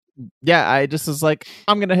Yeah, I just was like,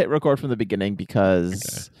 I'm gonna hit record from the beginning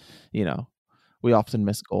because we often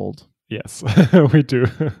miss gold. Yes, we do.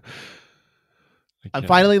 I'm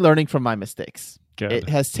finally learning from my mistakes. Good. It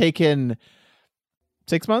has taken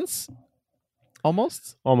 6 months,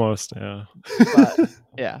 almost, yeah. but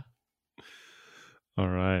yeah. All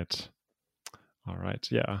right,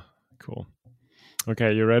 yeah, cool.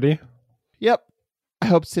 Okay, you ready? Yep. I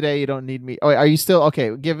hope today you don't need me. Oh, wait, are you still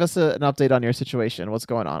okay? Give us an update on your situation. What's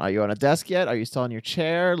going on? Are you on a desk yet? Are you still on your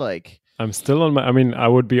chair? I'm still on I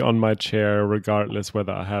would be on my chair regardless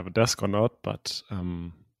whether I have a desk or not. But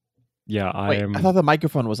yeah, I thought the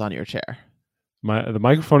microphone was on your chair. The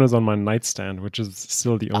microphone is on my nightstand, which is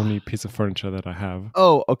still the only piece of furniture that I have.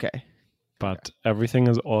 Oh, okay. But everything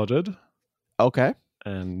is ordered. Okay.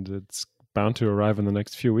 And it's bound to arrive in the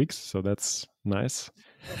next few weeks, so that's nice.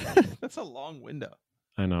 That's a long window.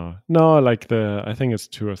 I know. No, I think it's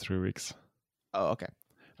 2 or 3 weeks. Oh, okay.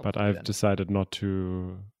 But I've decided not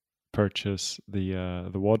to purchase the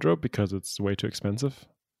wardrobe because it's way too expensive.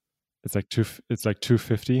 It's like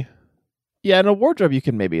 $250. Yeah, and a wardrobe you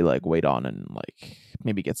can maybe wait on and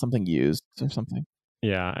maybe get something used or something.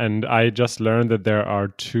 Yeah, and I just learned that there are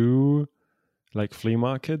 2 flea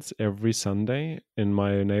markets every Sunday in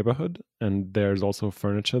my neighborhood, and there's also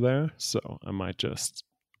furniture there, so I might just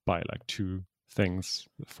buy 2 things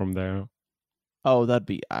from there. Oh, that'd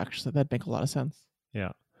make a lot of sense.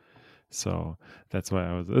 Yeah, so that's why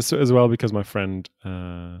I was as well, because my friend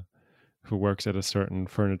who works at a certain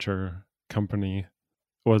furniture company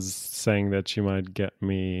was saying that she might get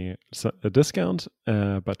me a discount,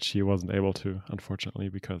 but she wasn't able to, unfortunately,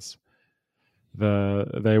 because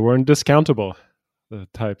they weren't discountable, the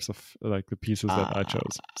types of the pieces that I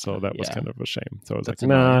chose. So that was kind of a shame. So I was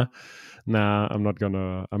nah, I'm not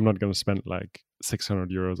gonna spend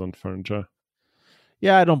 €600 on furniture.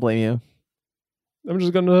 Yeah, I don't blame you. I'm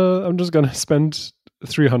just gonna spend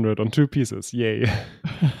 300 on 2 pieces. Yay.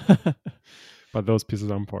 But those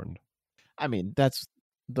pieces are important. I mean, that's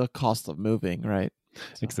the cost of moving, right?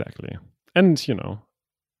 So. Exactly. And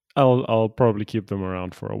I'll probably keep them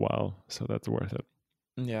around for a while, so that's worth it.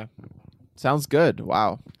 Yeah. Sounds good.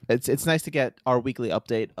 Wow. It's nice to get our weekly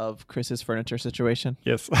update of Chris's furniture situation.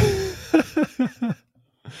 Yes.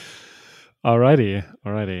 Alrighty.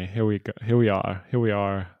 Here we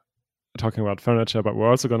are talking about furniture, but we're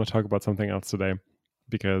also going to talk about something else today,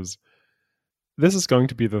 because this is going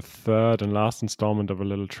to be the third and last installment of a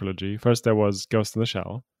little trilogy. First there was Ghost in the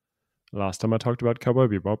Shell. Last time I talked about Cowboy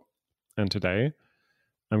Bebop, and today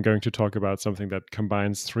I'm going to talk about something that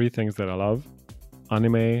combines 3 things that I love: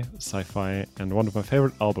 anime, sci-fi, and one of my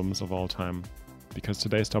favorite albums of all time. Because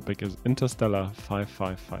today's topic is Interstellar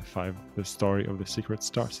 5555, the story of the secret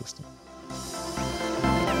star system.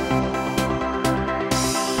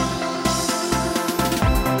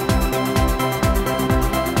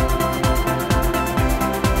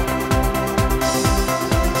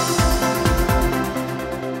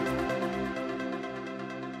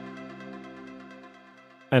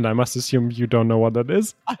 And I must assume you don't know what that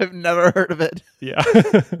is? I've never heard of it. Yeah.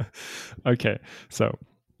 Okay, so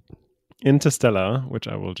Interstellar, which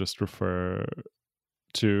I will just refer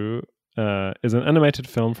to, is an animated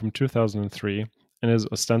film from 2003 and is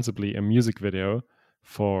ostensibly a music video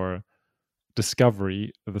for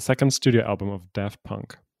Discovery, the second studio album of Daft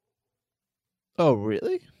Punk. Oh,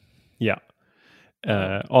 really? Yeah.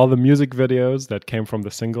 All the music videos that came from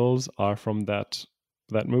the singles are from that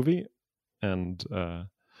movie, and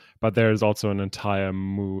but there's also an entire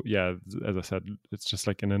movie. Yeah, as I said, it's just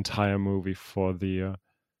an entire movie for the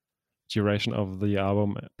duration of the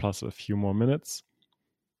album, plus a few more minutes.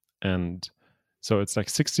 And so it's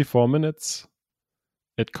 64 minutes.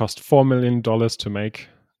 It cost $4 million to make,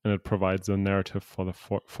 and it provides a narrative for the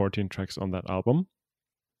 14 tracks on that album.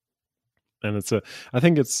 And I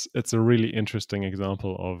think it's a really interesting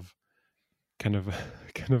example of kind of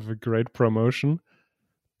a great promotion,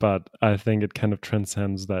 but I think it kind of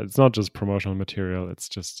transcends that. It's not just promotional material,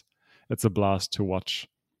 it's a blast to watch.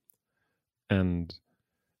 And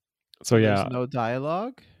so there's no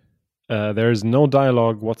dialogue? There's no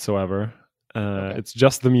dialogue whatsoever. Okay. It's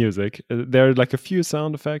just the music. There are a few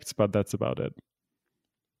sound effects, but that's about it.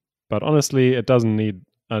 But honestly, it doesn't need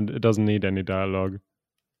any dialogue,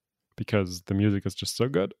 because the music is just so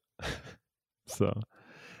good. So,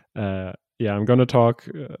 yeah, I'm gonna talk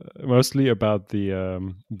mostly about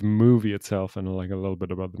the movie itself, and a little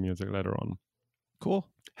bit about the music later on. Cool.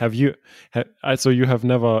 So you have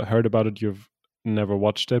never heard about it? You've never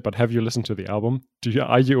watched it, but have you listened to the album?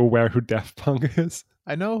 Are you aware who Daft Punk is?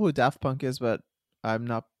 I know who Daft Punk is, but I'm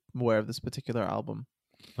not aware of this particular album.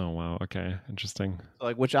 Oh wow, okay, interesting.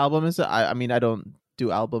 So, which album is it? I mean, I don't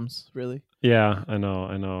do albums, really. Yeah, I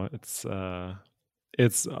know.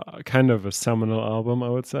 It's kind of a seminal album, I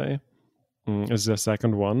would say. It's their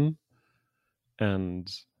second one,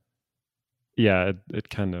 and yeah, it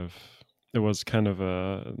was kind of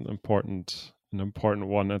an important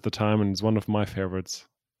one at the time, and it's one of my favorites.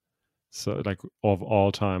 So like of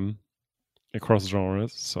all time across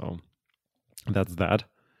genres. So that's that.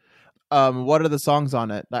 What are the songs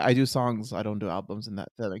on it? I do songs, I don't do albums, and that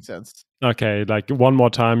makes sense. Okay, like One More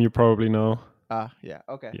Time, you probably know. Yeah,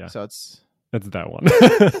 okay. Yeah. So it's that one.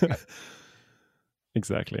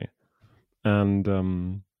 Exactly.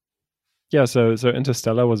 And yeah, so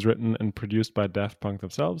Interstellar was written and produced by Daft Punk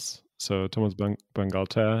themselves. So Thomas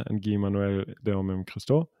Bangalter and Guy Manuel de Homem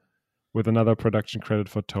Christo, with another production credit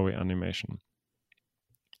for Toei Animation.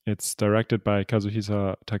 It's directed by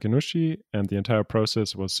Kazuhisa Takenushi, and the entire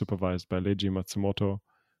process was supervised by Leiji Matsumoto,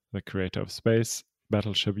 the creator of Space,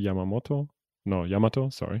 Battleship Yamato,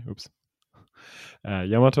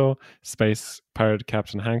 Space Pirate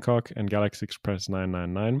Captain Hancock, and Galaxy Express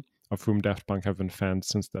 999, of whom Daft Punk have been fans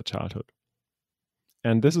since their childhood.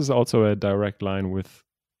 And this is also a direct line with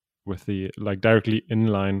the, like, directly in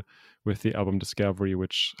line with the album Discovery,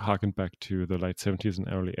 which harkened back to the late 70s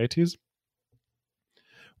and early 80s,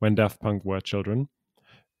 when Daft Punk were children.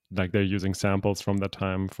 Like, they're using samples from that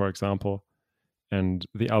time, for example. And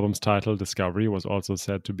the album's title, Discovery, was also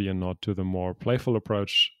said to be a nod to the more playful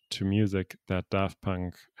approach to music that Daft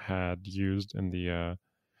Punk had used in the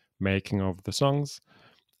making of the songs.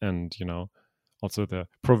 And, you know, also the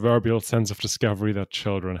proverbial sense of discovery that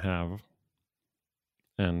children have.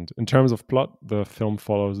 And in terms of plot, the film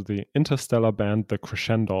follows the interstellar band, the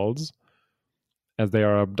Crescendolls, as they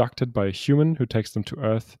are abducted by a human who takes them to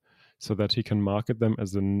Earth so that he can market them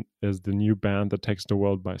as the new band that takes the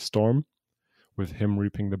world by storm, with him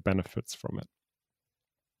reaping the benefits from it.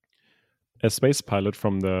 A space pilot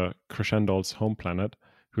from the Crescendolls' home planet,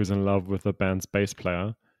 who is in love with the band's bass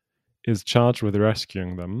player, is charged with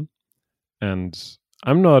rescuing them. And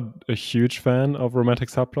I'm not a huge fan of romantic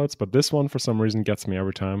subplots, but this one for some reason gets me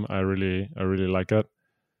every time. I really like it.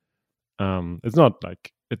 It's not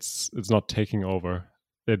like it's not taking over.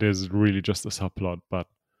 It is really just a subplot, but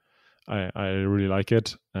I really like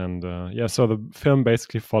it. And yeah, so the film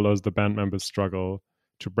basically follows the band members' struggle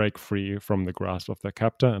to break free from the grasp of their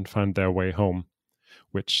captor and find their way home,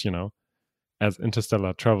 which, you know, as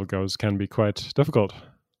interstellar travel goes, can be quite difficult.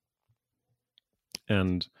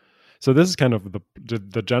 And so this is kind of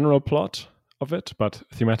the general plot of it, but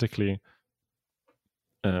thematically,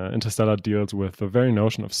 Interstellar deals with the very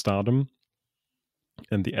notion of stardom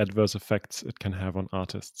and the adverse effects it can have on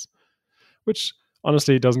artists, which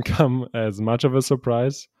honestly doesn't come as much of a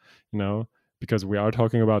surprise, you know, because we are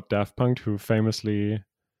talking about Daft Punk, who famously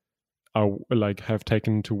have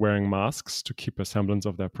taken to wearing masks to keep a semblance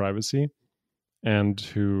of their privacy, and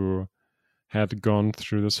who had gone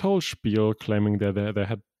through this whole spiel claiming that there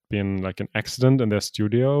had been like an accident in their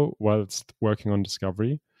studio whilst working on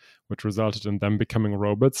Discovery, which resulted in them becoming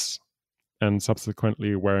robots and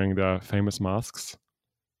subsequently wearing their famous masks.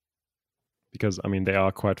 Because, I mean, they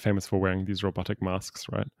are quite famous for wearing these robotic masks,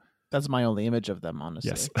 right? That's my only image of them, honestly.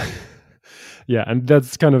 Yes. Yeah, and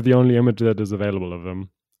that's kind of the only image that is available of them.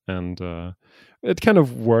 And it kind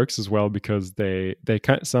of works as well because they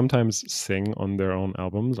sometimes sing on their own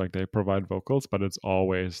albums, like they provide vocals, but it's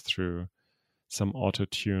always through some auto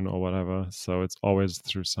tune or whatever. So it's always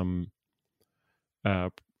through some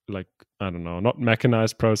like, I don't know, not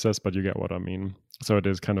mechanized process, but you get what I mean. So it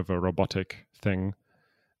is kind of a robotic thing,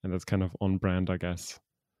 and that's kind of on brand, I guess.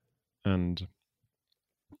 And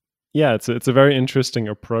yeah, it's a very interesting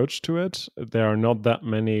approach to it. There are not that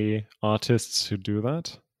many artists who do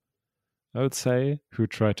that, I would say, who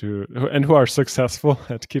are successful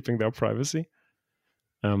at keeping their privacy.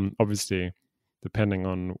 Obviously, depending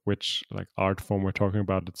on which like art form we're talking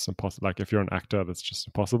about, it's impossible. Like if you're an actor, that's just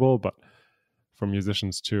impossible. But for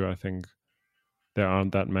musicians too, I think there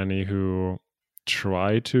aren't that many who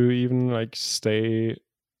try to even like stay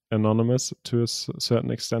anonymous to a certain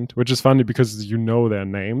extent, which is funny because you know their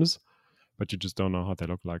names, but you just don't know how they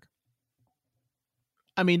look like.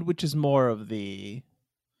 I mean, which is more of the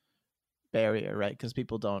barrier, right? Because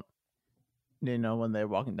people don't, you know, when they're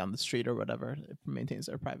walking down the street or whatever, it maintains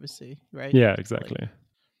their privacy, right? Yeah, exactly. Like,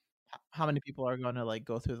 how many people are going to like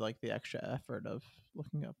go through like the extra effort of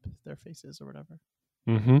looking up their faces or whatever?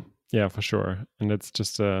 Mm-hmm. Yeah, for sure. And it's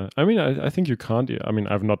just, I mean, I think you can't. I mean,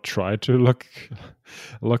 I've not tried to look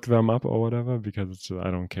them up or whatever because it's, I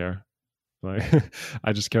don't care. Like,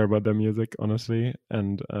 I just care about their music, honestly.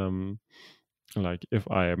 And like, if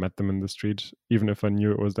I met them in the street, even if I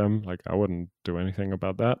knew it was them, like, I wouldn't do anything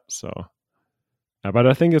about that. So, But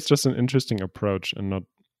I think it's just an interesting approach, and not.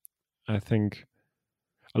 I think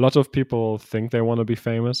a lot of people think they want to be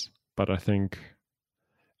famous, but I think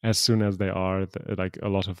as soon as they are, like a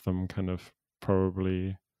lot of them kind of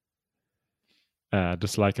probably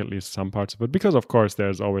dislike at least some parts of it, because of course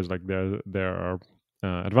there's always like there are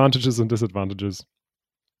advantages and disadvantages,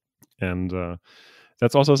 and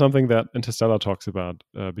that's also something that Interstellar talks about,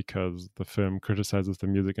 because the film criticizes the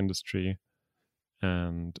music industry,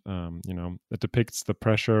 and it depicts the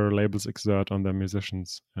pressure labels exert on their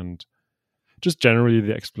musicians, and just generally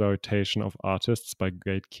the exploitation of artists by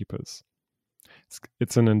gatekeepers.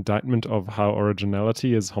 It's an indictment of how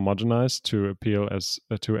originality is homogenized to appeal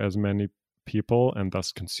to as many people, and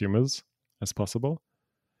thus consumers, as possible,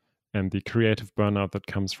 and the creative burnout that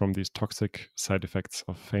comes from these toxic side effects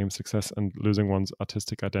of fame, success, and losing one's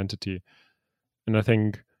artistic identity. And I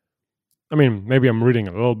think, I mean, maybe I'm reading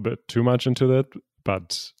a little bit too much into that,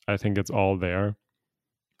 but I think it's all there.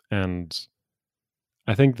 And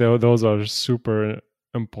I think those are super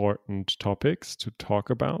important topics to talk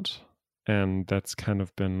about, and that's kind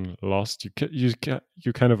of been lost. You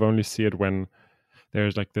kind of only see it when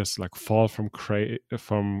there's like this like fall from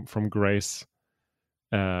grace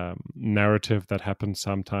narrative that happens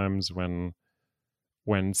sometimes when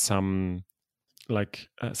some like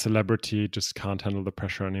celebrity just can't handle the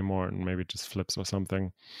pressure anymore and maybe just flips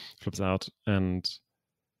out. And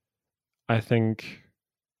I think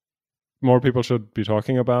more people should be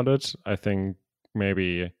talking about it. I think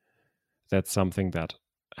maybe that's something that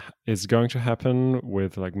is going to happen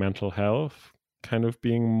with like mental health kind of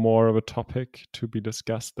being more of a topic to be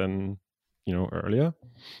discussed than earlier,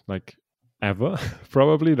 like ever.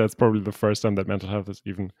 Probably that's probably the first time that mental health is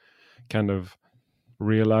even kind of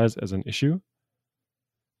realized as an issue,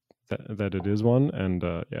 that it is one. And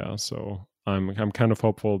so I'm kind of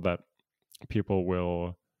hopeful that people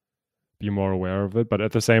will be more aware of it, but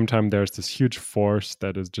at the same time there's this huge force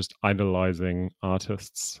that is just idolizing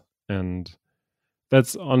artists, and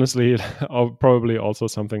that's honestly probably also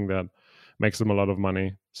something that makes them a lot of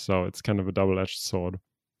money. So it's kind of a double-edged sword.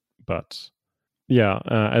 But yeah,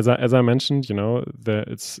 as I mentioned,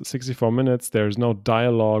 it's 64 minutes. There's no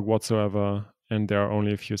dialogue whatsoever, and there are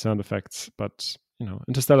only a few sound effects. But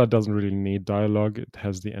Interstellar doesn't really need dialogue. It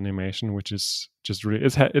has the animation, which is just really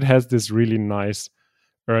it has this really nice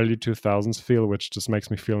early 2000s feel, which just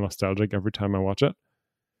makes me feel nostalgic every time I watch it.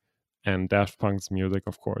 And Daft Punk's music,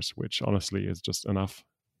 of course, which honestly is just enough,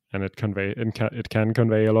 and it can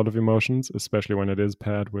convey a lot of emotions, especially when it is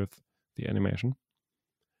paired with the animation.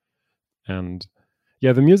 And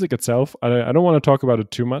yeah, the music itself, I don't want to talk about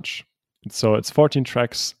it too much. So it's 14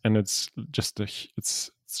 tracks, and it's just a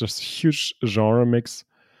huge genre mix,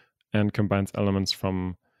 and combines elements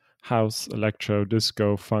from house, electro,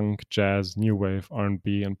 disco, funk, jazz, new wave,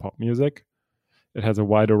 R&B, and pop music. It has a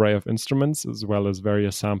wide array of instruments, as well as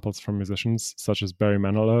various samples from musicians such as Barry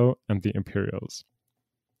Manilow and the Imperials.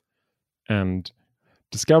 And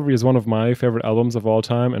Discovery is one of my favorite albums of all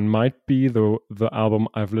time, and might be the album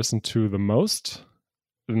I've listened to the most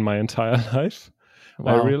in my entire life.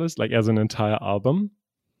 Wow. I realized, like, as an entire album.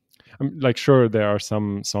 I'm like, sure, there are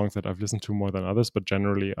some songs that I've listened to more than others, but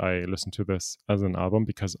generally I listen to this as an album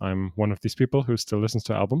because I'm one of these people who still listens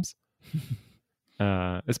to albums.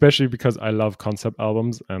 Especially because I love concept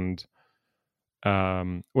albums, and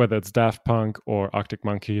whether it's Daft Punk or Arctic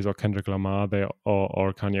Monkeys or Kendrick Lamar,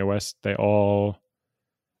 or Kanye West, they all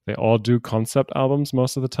do concept albums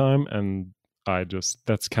most of the time, and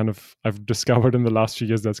that's kind of, I've discovered in the last few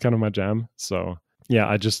years, that's kind of my jam. So yeah,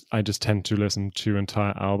 I just tend to listen to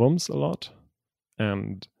entire albums a lot.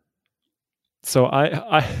 And so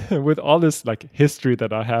I with all this like history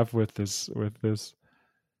that I have with this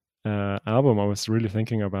album, I was really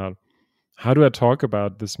thinking about how do I talk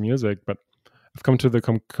about this music, but I've come to the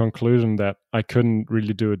conclusion that I couldn't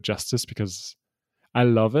really do it justice, because I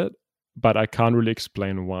love it, but I can't really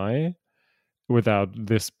explain why without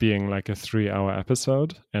this being like a 3-hour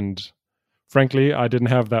episode. And frankly, I didn't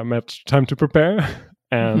have that much time to prepare.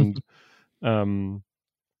 And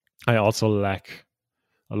I also lack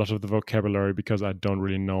a lot of the vocabulary because I don't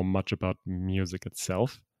really know much about music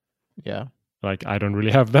itself. Yeah. Like, I don't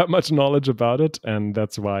really have that much knowledge about it. And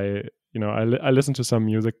that's why, I listen to some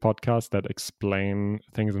music podcasts that explain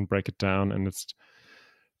things and break it down. And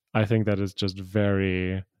I think that is just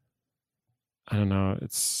very, I don't know,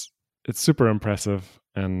 it's super impressive.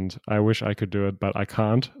 And I wish I could do it, but I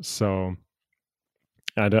can't. So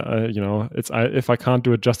I don't, if I can't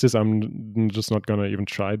do it justice, I'm just not going to even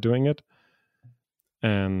try doing it.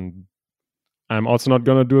 And I'm also not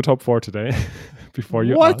going to do a top 4 today before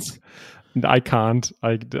you ask. I can't.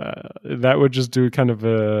 That would just do kind of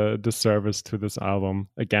a disservice to this album.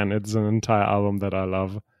 Again, it's an entire album that I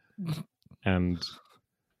love, and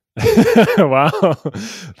wow,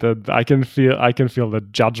 that I can feel the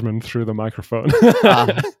judgment through the microphone.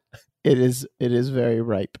 It is very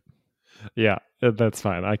ripe. Yeah, that's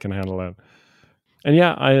fine. I can handle that. And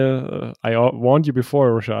yeah, I warned you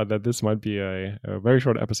before, Rashad, that this might be a very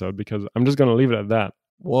short episode because I'm just going to leave it at that.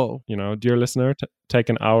 Whoa. You know, dear listener, take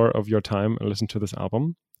an hour of your time and listen to this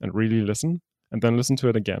album and really listen, and then listen to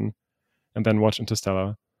it again, and then watch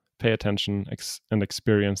Interstellar, pay attention and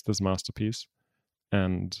experience this masterpiece.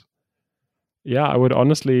 And yeah, I would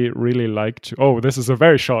honestly really like to. Oh, this is a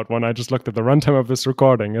very short one. I just looked at the runtime of this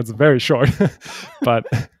recording. It's very short. But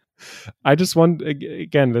I just want,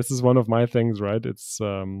 again, this is one of my things, right? It's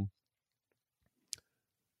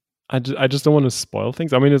I just don't want to spoil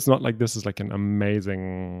things. I mean, it's not like this is like an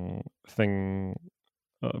amazing thing,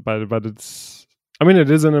 but it's. I mean, it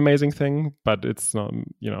is an amazing thing, but it's not.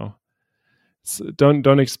 You know,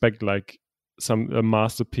 don't expect like a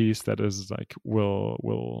masterpiece that is like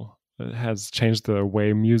will has changed the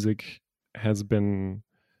way music has been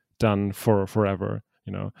done for forever.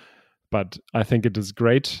 You know. But I think it is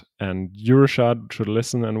great, and you, Rashad, should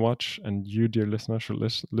listen and watch, and you, dear listener, should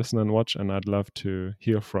listen and watch. And I'd love to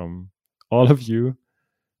hear from all of you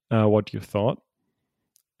what you thought.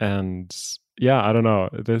 And yeah, I don't know.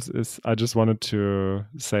 I just wanted to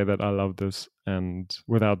say that I love this, and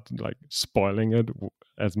without like spoiling it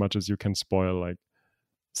as much as you can spoil like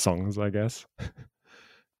songs, I guess.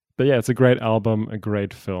 But yeah, it's a great album, a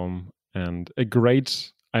great film, and a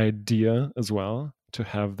great idea as well to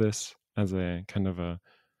have this as a kind of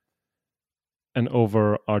an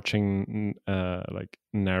overarching like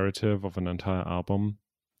narrative of an entire album.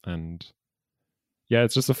 And yeah,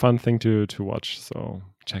 it's just a fun thing to watch, so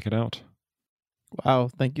check it out. Wow,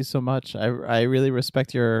 thank you so much. I really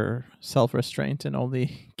respect your self-restraint and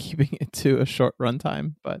only keeping it to a short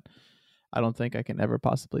runtime, but I don't think I can ever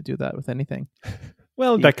possibly do that with anything.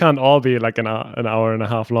 Well, that can't all be like an hour and a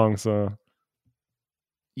half long, so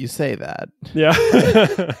you say that. Yeah,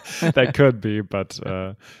 that could be. But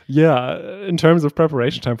yeah, in terms of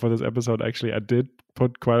preparation time for this episode, actually, I did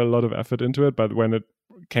put quite a lot of effort into it. But when it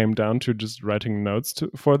came down to just writing notes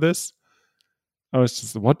for this, I was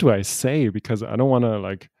just, what do I say? Because I don't want to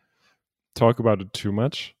like talk about it too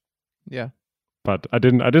much. Yeah. But I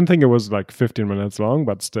didn't think it was like 15 minutes long,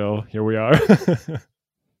 but still, here we are.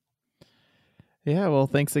 Yeah, well,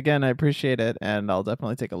 thanks again. I appreciate it. And I'll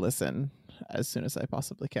definitely take a listen as soon as I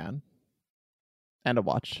possibly can. And a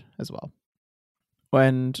watch as well.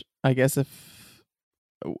 And I guess if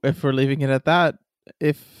we're leaving it at that,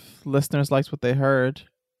 if listeners liked what they heard,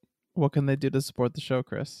 what can they do to support the show,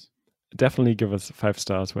 Chris? Definitely give us 5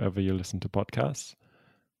 stars wherever you listen to podcasts.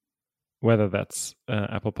 Whether that's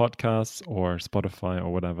Apple Podcasts or Spotify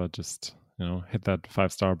or whatever, just hit that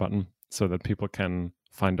 5-star button so that people can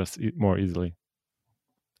find us more easily.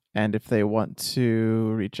 And if they want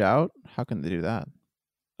to reach out, how can they do that?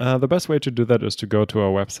 The best way to do that is to go to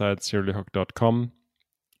our website, seriallyhooked.com,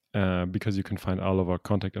 because you can find all of our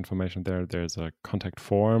contact information there. There's a contact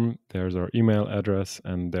form, there's our email address,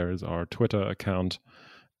 and there's our Twitter account.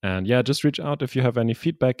 And yeah, just reach out if you have any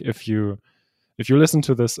feedback. If you listen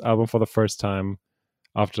to this album for the first time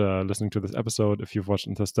after listening to this episode, if you've watched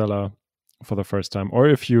Interstellar for the first time, or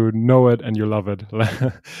if you know it and you love it,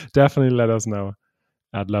 definitely let us know.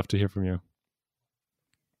 I'd love to hear from you.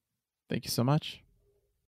 Thank you so much.